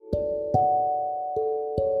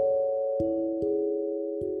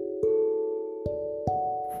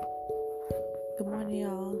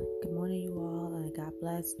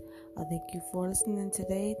Thank you for listening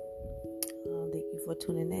today. Thank you for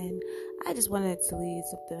tuning in. I just wanted to leave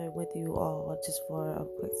something with you all just for a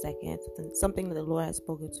quick second. Something that the Lord has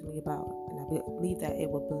spoken to me about, and I believe that it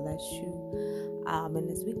will bless you. And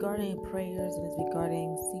it's regarding prayers, and it's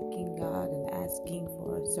regarding seeking God and asking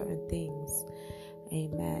for certain things.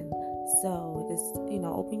 Amen. So just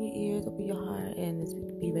open your ears, open your heart, and just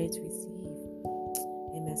be ready to receive.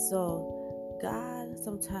 Amen. So God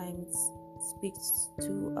sometimes speaks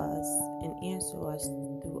to us and answers us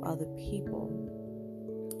through other people,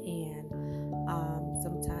 and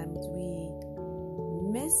sometimes we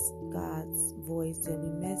miss God's voice and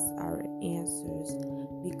we miss our answers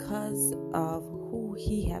because of who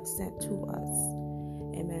He have sent to us.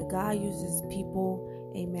 Amen. God uses people,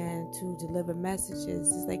 amen, to deliver messages,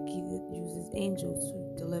 just like He uses angels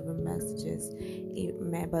to deliver messages.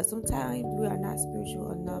 Amen. But sometimes we are not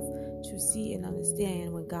spiritual enough to see and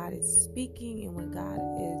understand when God is speaking and when God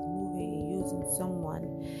is moving and using someone.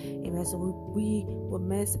 Amen. So we will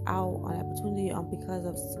miss out on opportunity because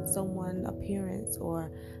of someone's appearance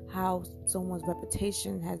or how someone's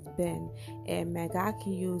reputation has been. Amen. God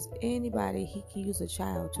can use anybody. He can use a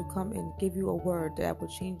child to come and give you a word that will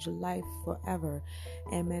change your life forever.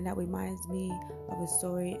 Amen. That reminds me of a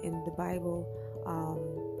story in the Bible.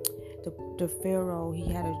 The Pharaoh,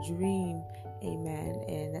 he had a dream. Amen.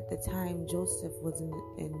 And at the time Joseph was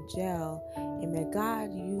in jail. Amen.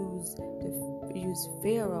 God used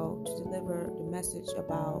Pharaoh to deliver the message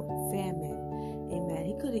about famine. Amen.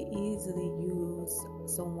 He could have easily used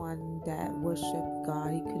someone that worshiped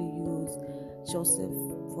God. He could have used Joseph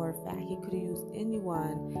for a fact. He could have used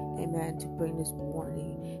anyone, amen, to bring this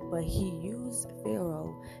warning. But he used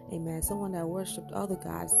Pharaoh, amen, someone that worshiped other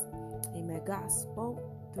gods. Amen. God spoke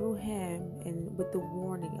through him and with the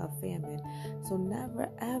warning of famine. So never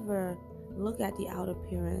ever look at the outer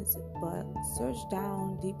appearance, but search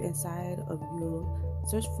down deep inside of you.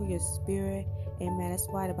 Search for your spirit. Amen. That's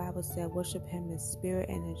why the Bible said worship Him in spirit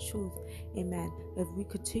and in truth. Amen. If we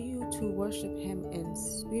continue to worship Him in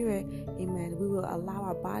spirit, amen, we will allow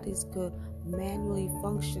our bodies to manually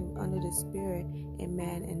function under the spirit.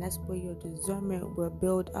 Amen. And that's where your discernment will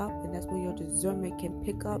build up, and that's where your discernment can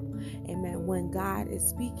pick up, amen, when God is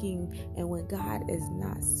speaking and when God is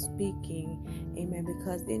not speaking. Amen.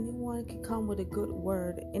 Because anyone can come with a good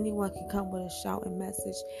word, anyone can come with a shouting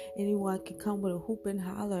message, anyone can come with a hoop and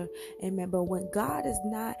holler. Amen. But when God is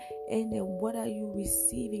not in it, what are you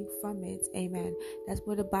receiving from it? Amen. That's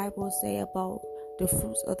what the Bible say about the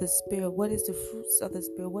fruits of the Spirit. What is the fruits of the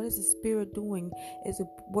Spirit? What is the Spirit doing? Is it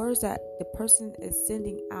words that the person is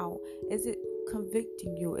sending out? Is it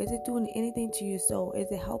convicting you? Is it doing anything to your soul? Is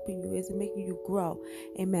it helping you? Is it making you grow?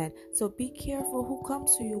 Amen. So be careful who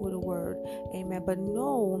comes to you with a word. Amen. But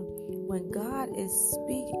know when God is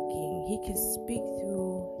speaking, He can speak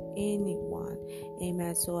through anyone.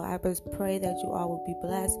 Amen. So I just pray that you all will be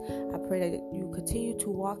blessed. I pray that you continue to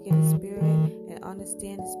walk in the Spirit and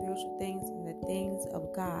understand the spiritual things and the things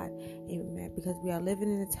of God. Amen. Because we are living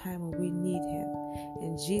in a time when we need Him.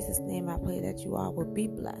 In Jesus' name I pray that you all will be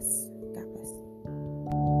blessed. God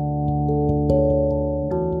bless.